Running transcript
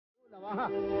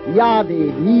या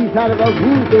देवी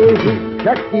सर्वभूतेषु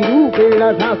शक्तिरूपेण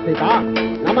संस्थिता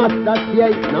नमस्तस्यै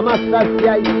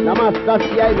नमस्तस्यै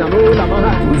नमस्तस्यै नमो नमः।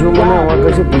 পুজো মানে আমার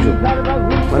কাছে পুজো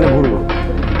মানে ঘুরবো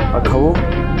আর খাবো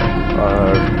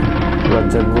আর রাত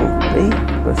জাগবো, এই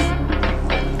ব্যাস।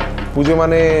 পুজো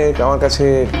মানে আমার কাছে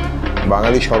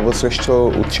বাঙালি সর্বশ্রেষ্ঠ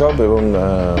উৎসব এবং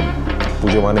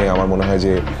পুজো মানে আমার মনে হয়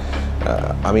যে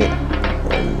আমি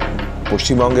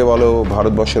পশ্চিমবঙ্গে বলো,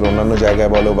 ভারতবর্ষের অন্যান্য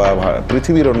জায়গায় বলো বা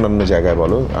পৃথিবীর অন্যান্য জায়গায়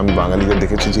বলো, আমি বাঙালিদের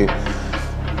দেখেছি যে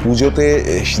পুজোতে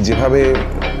যেভাবে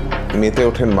মেতে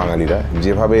ওঠেন বাঙালিরা,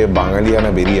 যেভাবে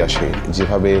বাঙালিয়ানা বেরিয়ে আসে,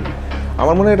 যেভাবে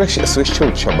আমার মনে হয় এটা শ্রেষ্ঠ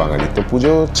উৎসব বাঙালি। তো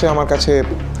পুজো হচ্ছে আমার কাছে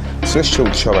শ্রেষ্ঠ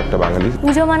উৎসব একটা বাঙালি।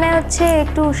 পুজো মানে হচ্ছে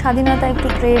একটু স্বাধীনতা, একটু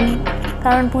প্রেম,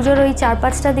 কারণ পুজোর ওই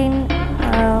 4-5টা দিন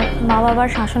মা বাবার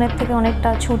শাসনের থেকে অনেকটা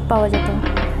ছুট পাওয়া যেত।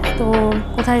 তো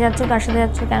কোথায় যাচ্ছ, কার সাথে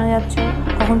যাচ্ছ, কেন যাচ্ছ,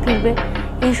 কখন ফিরবে,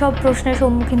 এইসব প্রশ্নের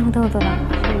সম্মুখীন হতে হতো না।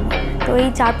 তো এই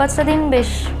 4-5টা দিন বেশ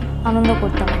আনন্দ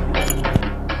করতাম।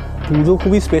 পুজো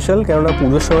খুবই স্পেশাল, কেননা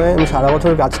পুজোর সময় আমি সারা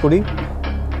বছর কাজ করি।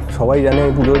 সবাই জানে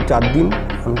আমি পুজোর 4 দিন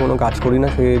আমি কোনো কাজ করি না,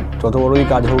 সে যত বড়ই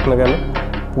কাজ হোক না কেন।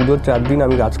 পুজোর 4 দিন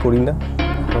আমি কাজ করি না।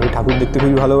 আমি ঠাকুর দেখতে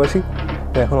খুবই ভালোবাসি,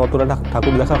 এখন অতটা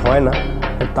ঠাকুর দেখা হয় না,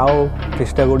 তাও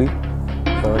চেষ্টা করি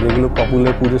যেগুলো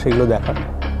পপুলার পুজো সেগুলো দেখার।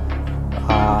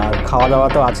 আর খাওয়া দাওয়া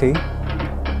তো আছেই,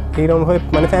 এইরকমভাবে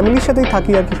মানে ফ্যামিলির সাথেই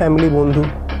থাকি আর কি, ফ্যামিলি বন্ধু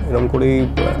এরকম করেই।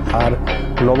 আর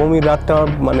নবমীর রাতটা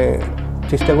মানে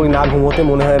চেষ্টা করি না ঘুমোতে,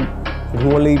 মনে হয়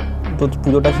ঘুমোলেই তো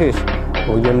পুজোটা শেষ,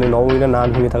 ওই জন্য নবমীটা না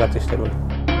ঘুমিয়ে থাকার চেষ্টা করি।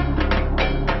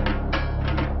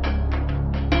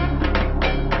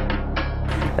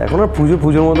 এখন আর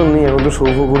পুজোর মতন নেই, এখন তো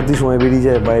সৌভ করতে সময় বেরিয়ে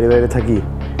যায়, বাইরে বাইরে থাকি।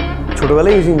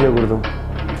 ছোটোবেলায় বেশি এনজয় করতাম।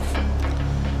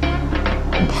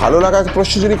 ভালো লাগা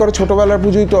প্রশ্ন যদি করে, ছোটোবেলার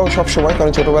পুজোই তো সবসময়,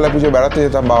 কারণ ছোটোবেলার পুজো বেড়াতে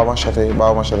যেতাম বাবা মার সাথে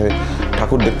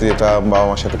ঠাকুর দেখতে যেতাম, বাবা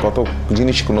মার সাথে কত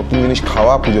জিনিস, নতুন জিনিস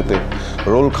খাওয়া পুজোতে,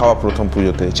 রোল খাওয়া প্রথম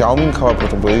পুজোতে, চাউমিন খাওয়া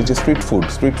প্রথম পুজোতে। এই যে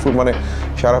স্ট্রিট ফুড মানে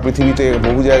সারা পৃথিবীতে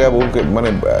বহু জায়গায় মানে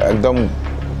একদম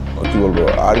কী বলবো,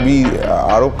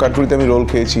 আরব কান্ট্রিতে আমি রোল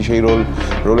খেয়েছি, সেই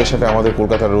রোলের সাথে আমাদের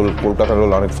কলকাতার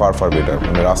রোল অনেক ফার বেটার,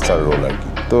 মানে রাস্তার রোল আর কি।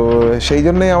 তো সেই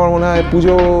জন্যই আমার মনে হয়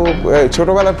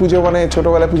ছোটোবেলার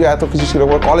পুজো এত কিছু ছিল।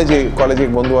 কলেজে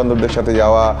বন্ধু বান্ধবদের সাথে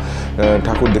যাওয়া,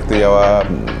 ঠাকুর দেখতে যাওয়া,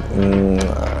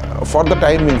 ফর দ্য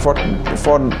টাইমিং,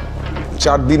 ফর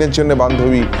 4 দিনের জন্য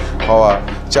বান্ধবী হওয়া,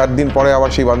 4 দিন পরে আবার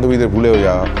সেই বান্ধবীদের ভুলেও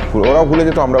যাওয়া, ওরাও ভুলে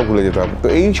যেত, আমরাও ভুলে যেতাম। তো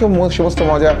এই সমস্ত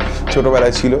মজা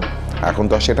ছোটোবেলায় ছিল। এখন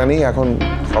তো আর সেটা নেই, এখন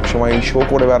সবসময় শো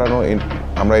করে বেড়ানো,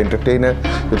 আমরা এন্টারটেইনার।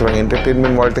 সুতরাং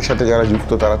এন্টারটেনমেন্ট ওয়ার্ল্ডের সাথে যারা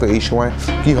যুক্ত তারা তো এই সময়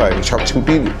কী হয়, সব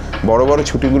ছুটির বড়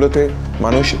ছুটিগুলোতে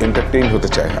মানুষ এন্টারটেইন হতে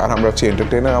চায়, আর আমরা হচ্ছে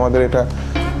এন্টারটেইনার। আমাদের এটা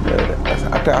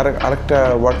আরেকটা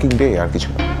ওয়ার্কিং ডে, আর কিছু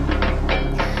না।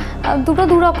 দুটো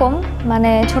দুরকম,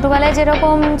 মানে ছোটোবেলায়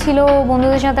যেরকম ছিল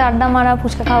বন্ধুদের সাথে আড্ডা মারা,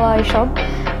 ফুচকা খাওয়া এইসব,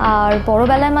 আর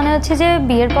বড়োবেলায় মানে হচ্ছে যে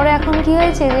বিয়ের পরে এখন কি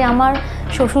হয়েছে যে আমার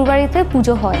শ্বশুরবাড়িতে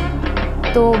পুজো হয়।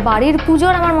 তো বাড়ির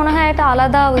পুজোর আমার মনে হয় একটা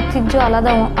আলাদা ঐতিহ্য,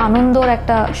 আলাদা আনন্দর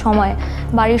একটা সময়,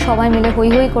 বাড়ির সবাই মিলে হই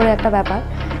হই করে একটা ব্যাপার।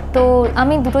 তো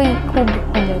আমি দুটোই খুব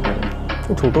এনজয় করি।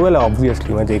 ছোটোবেলা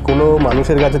অবভিয়াসলি মানে যে কোনো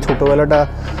মানুষের কাছে ছোটোবেলাটা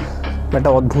একটা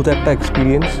অদ্ভুত একটা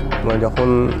এক্সপিরিয়েন্স। মানে যখন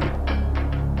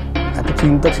এত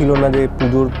চিন্তা ছিল না যে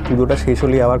পুজোটা শেষ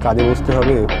হলেই আবার কাজে বসতে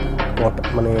হবে,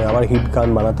 মানে আবার হিট গান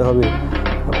বানাতে হবে,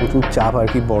 প্রচুর চাপ আর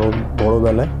কি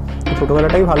বড়োবেলায়।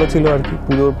 ছোটোবেলাটাই ভালো ছিল আর কি।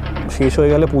 পুজো শেষ হয়ে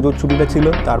গেলে পুজোর ছুটিটা ছিল,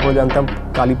 তারপর জানতাম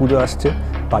কালী পুজো আসছে,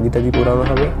 বাজি টাজি পোড়ানো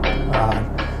হবে, আর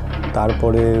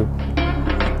তারপরে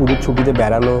পুজোর ছুটিতে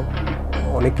বেড়ানো,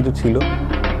 অনেক কিছু ছিল।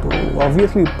 তো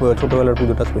অবভিয়াসলি ছোটোবেলার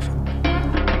পুজোটা স্পেশাল।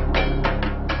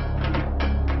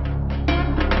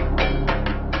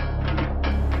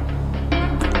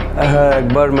 হ্যাঁ,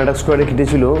 একবার ম্যাডাক স্কোয়ারে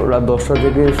কেটেছিল, রাত 10টা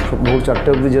থেকে ভোর 4টে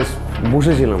অবধি জাস্ট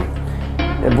বসেছিলাম,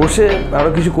 বসে আরও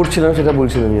কিছু করছিলাম, সেটা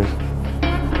বলছিলাম।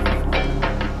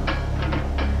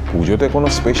 পুজোতে কোনো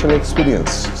স্পেশাল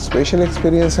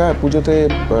এক্সপিরিয়েন্স হ্যাঁ, পুজোতে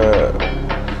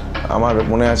আমার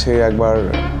মনে আছে একবার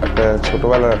একটা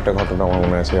ছোটোবেলার একটা ঘটনা আমার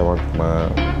মনে আছে।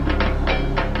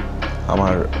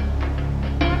 আমার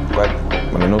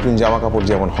মানে নতুন জামা কাপড়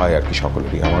যেমন হয় আর কি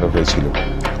সকলেরই, আমারও হয়েছিল।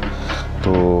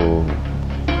 তো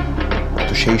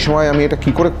সেই সময় আমি এটা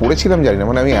কী করে করেছিলাম জানি না,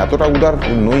 মানে আমি এতটা উদার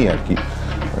নই আর কি,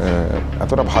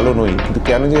 এতটা ভালো নই, কিন্তু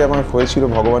কেন যে আমার হয়েছিল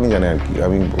ভগবানই জানে আর কি।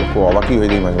 আমি খুব অবাকই হয়ে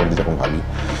যাই মাঝে মধ্যে যখন ভাবি।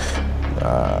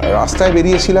 রাস্তায়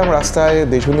বেরিয়েছিলাম, রাস্তায়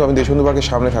আমি দেশবন্ধু পার্কের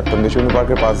সামনে থাকতাম, দেশবন্ধু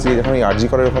পার্কের পাশ দিয়ে যখন এই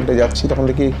আরজিকরের ওখানটায় যাচ্ছি, তখন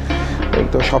দেখি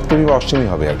তো সপ্তমী বা অষ্টমী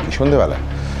হবে আর কি, সন্ধ্যেবেলা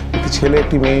একটি ছেলে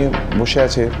একটি মেয়ে বসে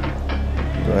আছে,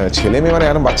 ছেলে মেয়ে মানে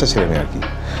এখন বাচ্চা ছেলে মেয়ে আর কি।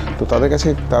 তো তাদের কাছে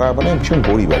তারা মানে ভীষণ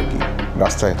গরিব আর কি,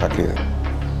 রাস্তায় থাকে,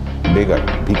 বেগার,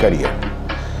 ভিখারি আর কি।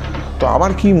 তো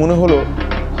আমার কি মনে হলো,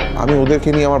 আমি ওদেরকে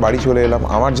নিয়ে আমার বাড়ি চলে এলাম,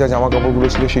 আমার যা জামা কাপড়গুলো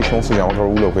ছিল সেই সমস্ত জামা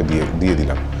কাপড়গুলো ওকে দিয়ে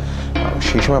দিলাম।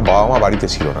 সেই সময় বাবা মা বাড়িতে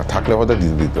ছিল না, থাকলে হয়তো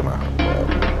দিত না,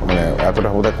 মানে এতটা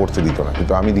বোধহয় করতে দিত না,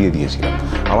 কিন্তু আমি দিয়েছিলাম।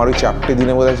 আমার ওই 4টে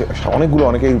দিনে বোধহয়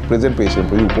অনেকেই প্রেজেন্ট পেয়েছিলাম,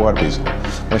 উপহার পেয়েছিলাম,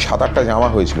 মানে 7-8টা জামা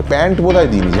হয়েছিল, প্যান্ট বোধহয়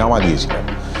দিইনি, জামা দিয়েছিলাম।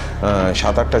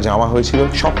 7-8টা জামা হয়েছিল,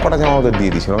 সব কটা জামা ওদের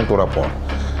দিয়ে দিয়েছিলাম,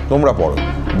 তোমরা পড়ো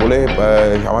বলে।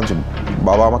 আমার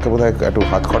বাবা আমাকে বোধহয় একটু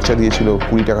হাত খরচা দিয়েছিল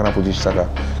 20 টাকা না 25 টাকা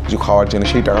কিছু খাওয়ার জন্য,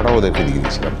 সেই টাকাটাও ওদেরকে দিয়ে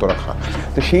দিয়েছিলাম, তোরা খা।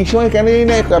 তো সেই সময় কেন জানি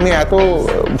না আমি এত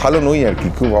ভালো নই আর কি,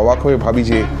 খুব অবাক হয়ে ভাবি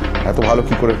যে এত ভালো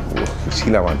কি করে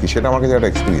ছিলাম আর কি, সেটা আমার কাছে একটা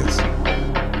এক্সপিরিয়েন্স।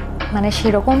 মানে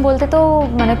সেরকম বলতে তো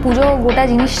মানে পুজো গোটা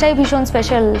জিনিসটাই ভীষণ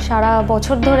স্পেশাল, সারা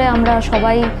বছর ধরে আমরা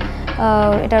সবাই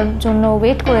এটার জন্য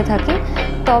ওয়েট করে থাকি।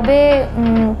 তবে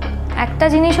একটা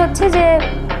জিনিস হচ্ছে যে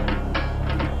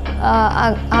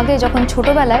আগে যখন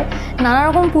ছোটোবেলায় নানা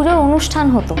রকম পুজোর অনুষ্ঠান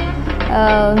হতো,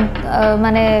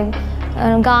 মানে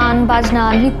গান বাজনা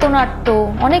নৃত্যনাট্য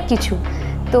অনেক কিছু,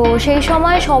 তো সেই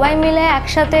সময় সবাই মিলে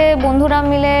একসাথে বন্ধুরা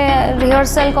মিলে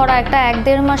রিহার্সাল করা, একটা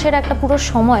 1-1.5 মাসের একটা পুরো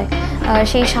সময়,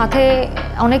 সেই সাথে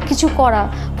অনেক কিছু করা,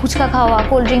 ফুচকা খাওয়া,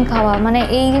 কোল্ড ড্রিঙ্ক খাওয়া, মানে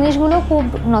এই জিনিসগুলো খুব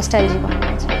নস্টালজিক হয়ে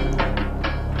গেছে।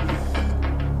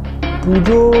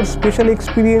 পুজোর স্পেশাল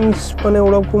এক্সপিরিয়েন্স মানে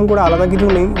ওরকম করে আলাদা কিছু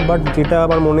নেই, বাট যেটা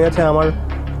আমার মনে আছে, আমার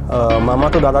মামা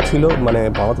তো দাদা ছিল, মানে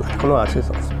মামা তো এখনও আছে,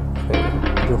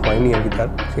 কিছু হয়নি আর কি তার,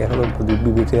 সে এখনও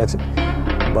দিব্যি বেঁচে আছে,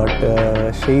 বাট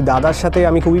সেই দাদার সাথে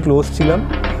আমি খুবই ক্লোজ ছিলাম।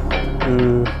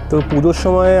 তো পুজোর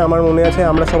সময় আমার মনে আছে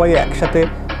আমরা সবাই একসাথে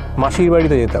মাসির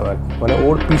বাড়িতে যেতাম আর কি, মানে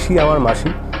ওর পিসি আমার মাসি,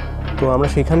 তো আমরা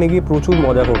সেখানে গিয়ে প্রচুর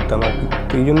মজা করতাম আর কি।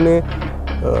 তো এই জন্যে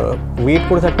ওয়েট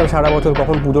করে থাকতাম সারা বছর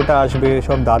কখন পুজোটা আসবে,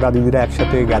 সব দাদা দিদিরা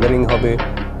একসাথে গ্যাদারিং হবে।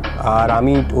 আর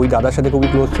আমি ওই দাদার সাথে খুবই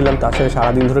ক্লোজ ছিলাম, তার সাথে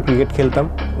সারাদিন ধরে ক্রিকেট খেলতাম,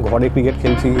 ঘরে ক্রিকেট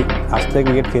খেলছি, রাস্তায়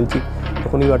ক্রিকেট খেলছি,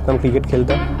 তখনই পারতাম ক্রিকেট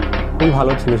খেলতাম, খুবই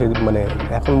ভালো ছিল সেদিন, মানে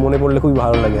এখন মনে পড়লে খুবই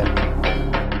ভালো লাগে আর কি।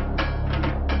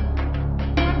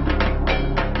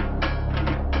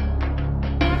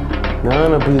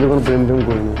 না পুজোতে কোনো প্রেম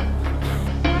করিনি।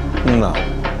 না,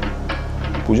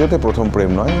 পুজোতে প্রথম প্রেম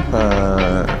নয়,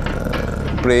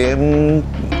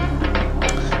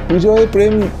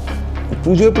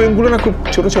 পুজোয় প্রেমগুলো না খুব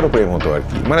ছোট ছোট প্রেম হতো আর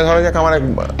কি। মানে ধরা যাক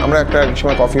আমরা একটা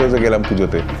সময় কফি হাউসে গেলাম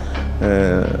পুজোতে,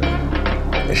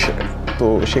 তো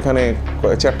সেখানে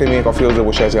 4টে মেয়ে কফি হাউসে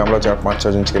বসে আছে, আমরা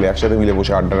 4-5-6 জন ছেলে একসাথে মিলে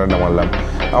বসে আড্ডা মারলাম।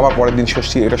 আবার পরের দিন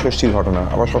এটা ষষ্ঠীর ঘটনা,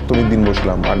 আবার সপ্তমীর দিন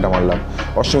বসলাম আড্ডা মারলাম,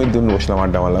 অষ্টমীর দিন বসলাম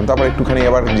আড্ডা মারলাম, তারপর একটুখানি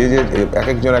আবার যে এক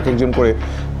একজন করে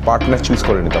পার্টনার চুজ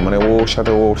করে নিতাম, মানে ওর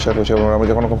সাথে আমরা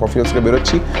যখন কফি হাউস থেকে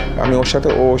বেরোচ্ছি আমি ওর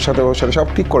সাথে সব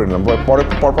ঠিক করে নিলাম।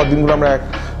 পরপর দিনগুলো আমরা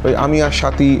আমি আর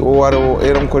সাথী, ও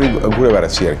এরকম করে ঘুরে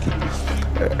বেড়াচ্ছি আর কি।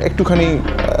 একটুখানি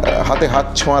হাতে হাত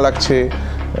ছোঁয়া লাগছে,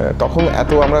 তখন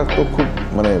আমরা তো খুব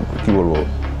মানে কি বলবো,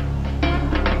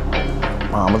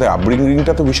 আমাদের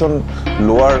আপব্রিঙ্গিংটা তো ভীষণ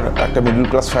লোয়ার একটা middle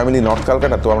class family, north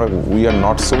Calcutta, তো আমরা we are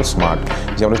not so smart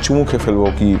যে আমরা চুমু খেয়ে ফেলবো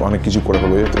কি অনেক কিছু করে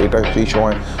ফেলবো, এটা সেই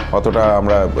সময়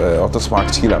আমরা অত স্মার্ট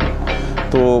ছিলাম।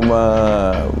 তো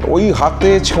ওই হাতে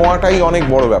ছোঁয়াটাই অনেক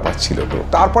বড় ব্যাপার ছিল। তো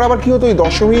তারপর আবার কি হতো, ওই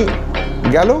দশমী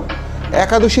গেল,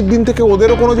 একাদশীর দিন থেকে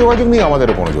ওদেরও কোনো যোগাযোগ নেই,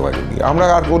 আমাদেরও কোনো যোগাযোগ নেই, আমরা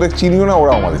আর ওদের চিনিও না,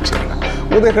 ওরা আমাদের চেনে না,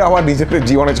 ওদের আমার নিজেদের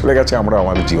জীবনে চলে গেছে, আমরা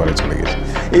আমাদের জীবনে চলে গেছি,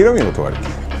 এইরকমই হতো আর কি।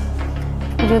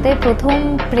 পুজোতে প্রথম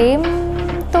প্রেম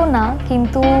তো না,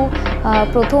 কিন্তু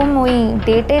প্রথম ওই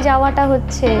ডেটে যাওয়াটা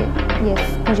হচ্ছে ইয়েস,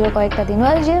 পুজোর কয়েকটা দিন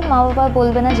যে মা বাবা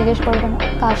বলবে না, জিজ্ঞেস করবে না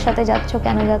কার সাথে যাচ্ছ,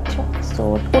 কেন যাচ্ছ, তো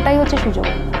ওটাই হচ্ছে সুযোগ।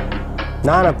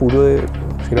 না পুজোয়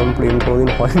সেরকম প্রেম কোনোদিন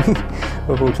হয়নি,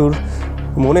 প্রচুর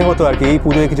মনে হতো আর কি এই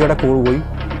পুজোয় কিছু একটা করবোই,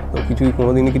 তো কিছুই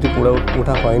কোনোদিনই কিছু করে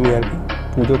ওঠা হয়নি আর কি।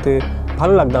 পুজোতে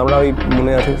ভালো লাগতো, আমরা ওই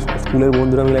মনে আছে স্কুলের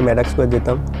বন্ধুরা মিলে ম্যাডাক স্কোয়ার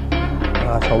যেতাম,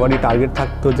 সবারই টার্গেট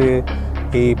থাকতো যে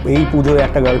এই পুজোয়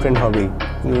একটা গার্লফ্রেন্ড হবেই,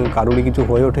 কিন্তু কারোরই কিছু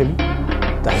হয়ে ওঠেনি,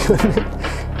 তাই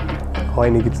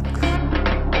হয়নি কিছু।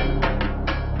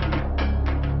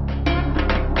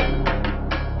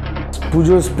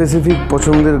 পুজোর স্পেসিফিক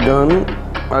পছন্দের গান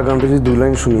আর গানটা যদি 2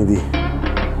 লাইন শুনিয়ে দিই,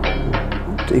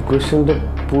 এই কোয়েশ্চেনটা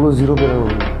পুরো 0 পেলাম।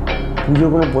 পুজোর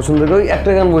কোনো পছন্দের গান,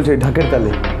 একটা গান বলছে ঢাকের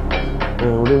তালে,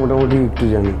 ওটাই মোটামুটি একটু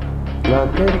জানি,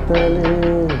 ঢাকের তালে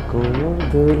কোমর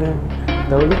দোলে,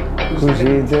 তাহলে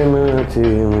খুশিতে নাচে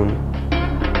মন।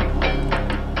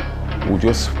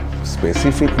 পুজো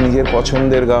স্পেসিফিক নিজের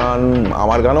পছন্দের গান,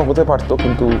 আমার গানও হতে পারতো,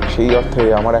 কিন্তু সেই অর্থে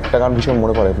আমার একটা গান ভীষণ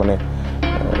মনে পড়ে, মানে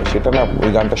সেটা না,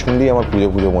 ওই গানটা শুনলেই আমার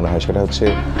পুজো মনে হয়, সেটা হচ্ছে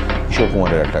কিশোর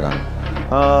কুমারের একটা গান,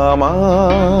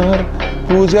 আমার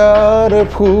পূজার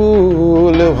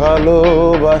ফুল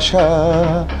ভালোবাসা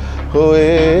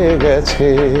হয়ে গেছে,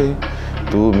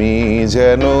 তুমি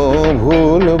যেন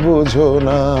ভুল বুঝো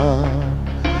না,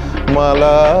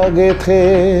 মালা গেথে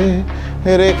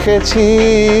রেখেছি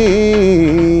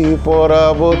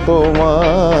পরাবো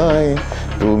তোমায়,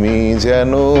 তুমি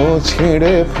যেন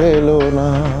ছেড়ে ফেলো না।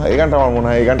 এই গানটা আমার মনে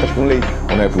হয়, এই গানটা শুনলেই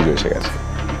মনে হয় পুজো এসে গেছে।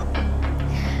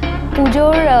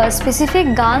 পুজোর স্পেসিফিক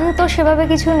গান তো সেভাবে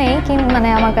কিছু নেই, মানে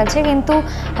আমার কাছে, কিন্তু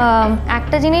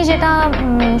একটা জিনিস যেটা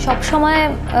সবসময়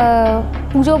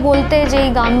পুজো বলতে যেই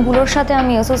গানগুলোর সাথে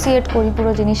আমি অ্যাসোসিয়েট করি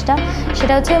পুরো জিনিসটা,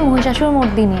 সেটা হচ্ছে মহিষাসুর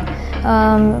মর্দিনী।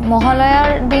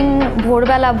 মহালয়ার দিন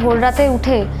ভোরবেলা ভোর রাতে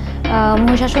উঠে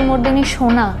মহিষাসুর মর্দিনী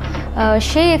শোনা,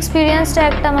 সেই এক্সপিরিয়েন্সটা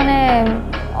একটা মানে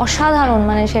অসাধারণ,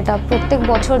 মানে সেটা প্রত্যেক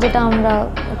বছর যেটা আমরা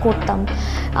করতাম।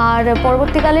 আর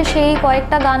পরবর্তীকালে সেই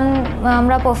কয়েকটা গান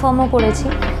আমরা পারফর্মও করেছি।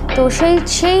 তো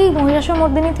সেই মহিষাসুর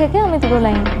মর্দিনী থেকে আমি দুটো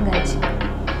লাইন গাইছি।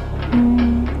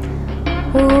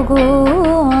 ও গো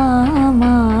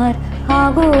আমার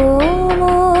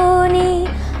আগমনী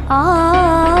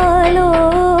আলো,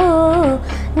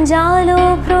 জালো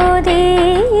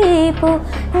প্রদীপ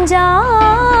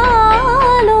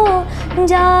জালো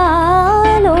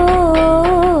জালো,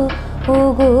 ও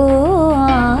গো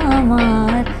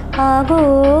আমার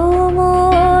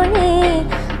আগমনী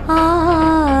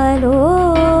আলো।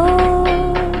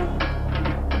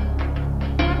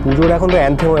 পুজোর এখন তো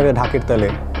অ্যান্থেম হয়ে গেছে ঢাকের তালে,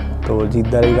 তো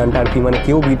জিদ্দার এই গানটা আর কি মানে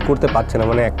কেউ বিট করতে পারছে না,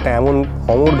 মানে একটা এমন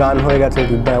অমর গান হয়ে গেছে,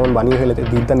 জিদ্দা এমন বানিয়ে ফেলেছে,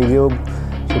 জিদ্দা নিজেও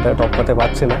সেটা টপকাতে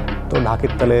পারছে না। তো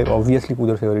ঢাকের তালে অবভিয়াসলি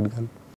পুজোর ফেভারিট গান।